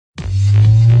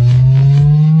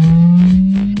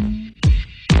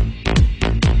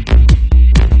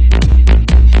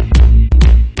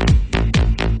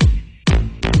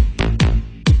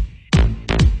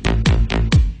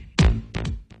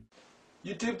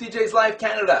DJs Live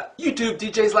Canada, YouTube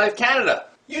DJs Live Canada,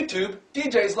 YouTube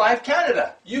DJs Live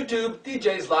Canada, YouTube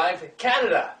DJs Live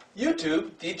Canada, YouTube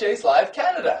DJs Live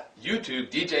Canada, YouTube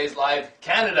DJs Live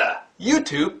Canada,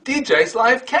 YouTube DJs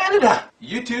Live Canada,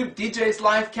 YouTube DJs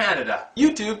Live Canada,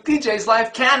 YouTube DJs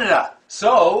Live Canada.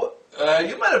 So,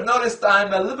 you might have noticed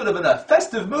I'm a little bit in a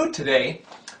festive mood today.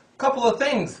 Couple of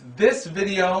things. This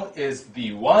video is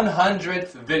the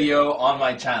 100th video on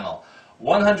my channel.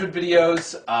 100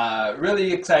 videos,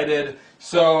 really excited,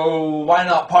 so why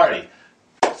not party?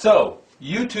 So,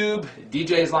 YouTube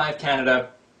DJs Live Canada,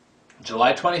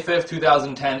 July 25th,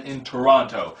 2010 in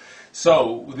Toronto.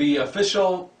 So, the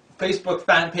official Facebook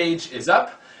fan page is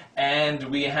up, and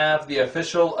we have the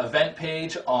official event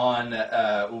page on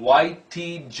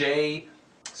YTDJ.com,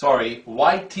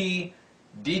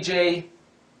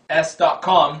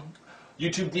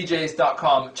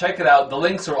 YouTubeDJs.com. Check it out. The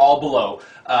links are all below.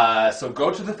 So go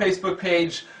to the Facebook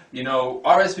page,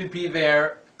 RSVP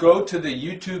there. Go to the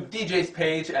YouTube DJs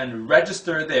page and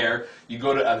register there. You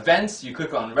go to events, you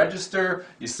click on register,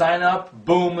 you sign up,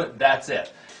 boom, that's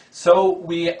it. So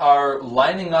we are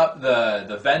lining up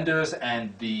the vendors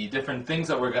and the different things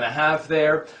that we're going to have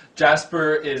there.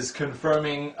 Jasper is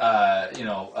confirming,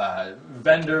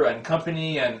 vendor and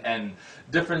company and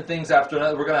different things after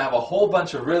another. We're going to have a whole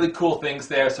bunch of really cool things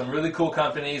there, some really cool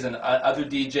companies and other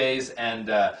DJs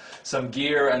and some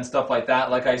gear and stuff like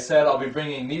that. Like I said, I'll be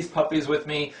bringing these puppies with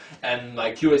me and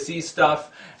my QSE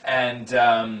stuff,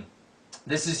 and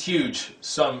this is huge.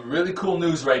 Some really cool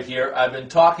news right here. I've been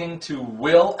talking to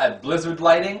Will at Blizzard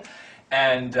Lighting,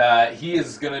 and he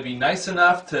is going to be nice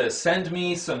enough to send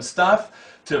me some stuff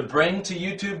to bring to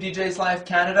YouTube DJs Live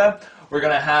Canada. We're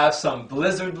going to have some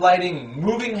Blizzard Lighting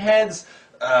moving heads,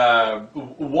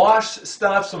 wash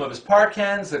stuff, some of his par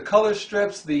cans, the color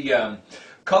strips, the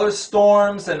color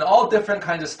storms, and all different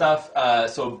kinds of stuff.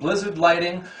 So Blizzard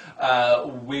Lighting,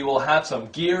 we will have some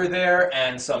gear there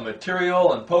and some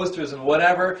material and posters and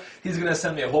whatever. He's going to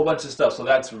send me a whole bunch of stuff, so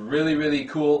that's really, really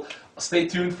cool. Stay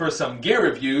tuned for some gear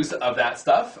reviews of that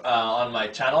stuff on my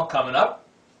channel coming up.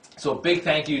 So big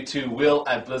thank you to Will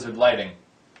at Blizzard Lighting.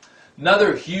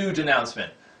 Another huge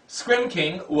announcement.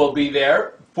 Scrim-King will be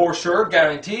there for sure,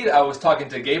 guaranteed. I was talking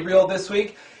to Gabriel this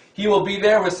week. He will be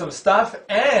there with some stuff,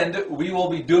 and we will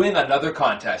be doing another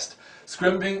contest.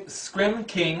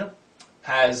 Scrim-King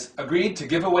has agreed to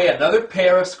give away another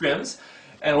pair of scrims,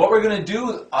 and what we're going to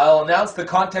do, I'll announce the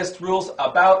contest rules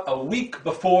about a week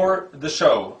before the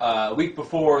show, a week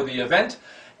before the event,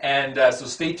 and so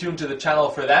stay tuned to the channel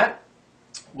for that.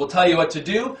 We'll tell you what to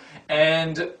do,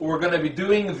 and we're going to be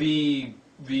doing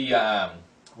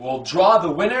we'll draw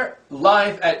the winner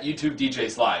live at YouTube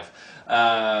DJs Live.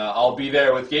 I'll be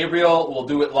there with Gabriel. We'll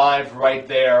do it live right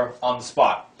there on the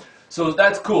spot. So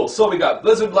that's cool. So we got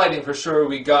Blizzard Lighting for sure.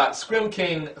 We got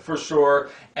Scrim-King for sure.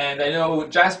 And I know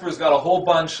Jasper's got a whole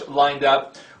bunch lined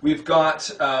up. We've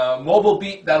got Mobile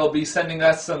Beat that'll be sending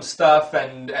us some stuff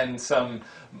and some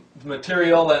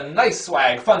material and nice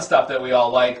swag, fun stuff that we all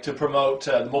like to promote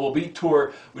the Mobile Beat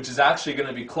Tour, which is actually going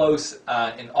to be close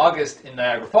in August in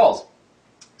Niagara Falls.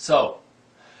 So,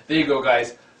 there you go,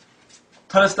 guys.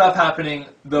 Ton of stuff happening.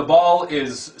 The ball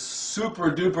is super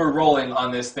duper rolling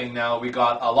on this thing now. We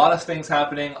got a lot of things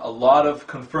happening, a lot of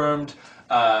confirmed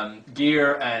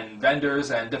gear and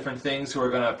vendors and different things who are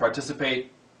going to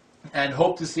participate, and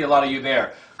hope to see a lot of you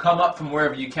there. Come up from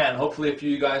wherever you can. Hopefully a few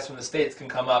of you guys from the States can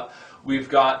come up. We've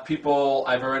got people,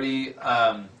 I've already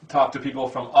talked to people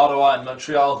from Ottawa and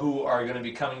Montreal who are going to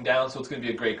be coming down, so it's going to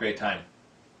be a great, great time.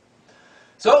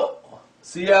 So,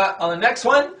 see ya on the next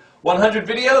one. 100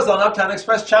 videos on Uptown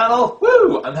Express channel.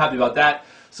 Woo! I'm happy about that.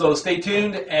 So stay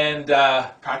tuned and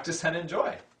practice and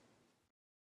enjoy.